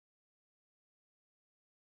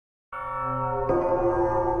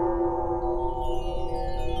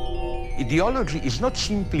ideology is not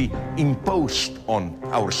simply imposed on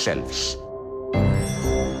ourselves.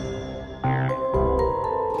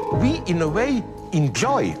 We, in a way,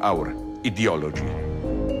 enjoy our ideology.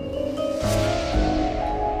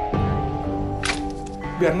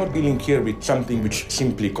 We are not dealing here with something which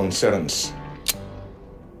simply concerns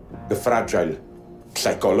the fragile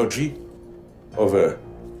psychology of a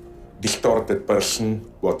distorted person,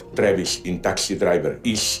 what Travis in Taxi Driver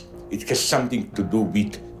is. It has something to do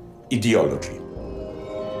with ideology.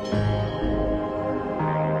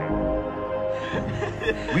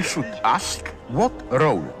 We should ask, what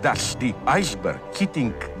role does the iceberg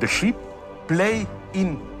hitting the ship play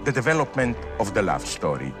in the development of the love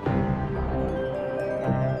story?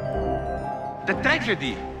 The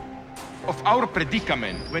tragedy of our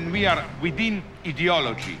predicament when we are within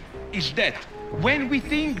ideology is that when we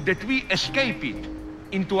think that we escape it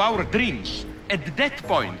into our dreams, at that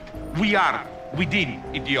point we are within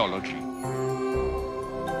ideology.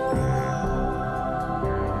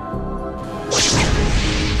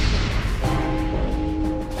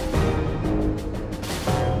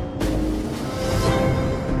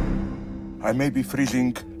 I may be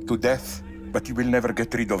freezing to death, but you will never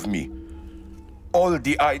get rid of me. All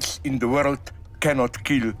the ice in the world cannot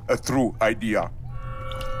kill a true idea.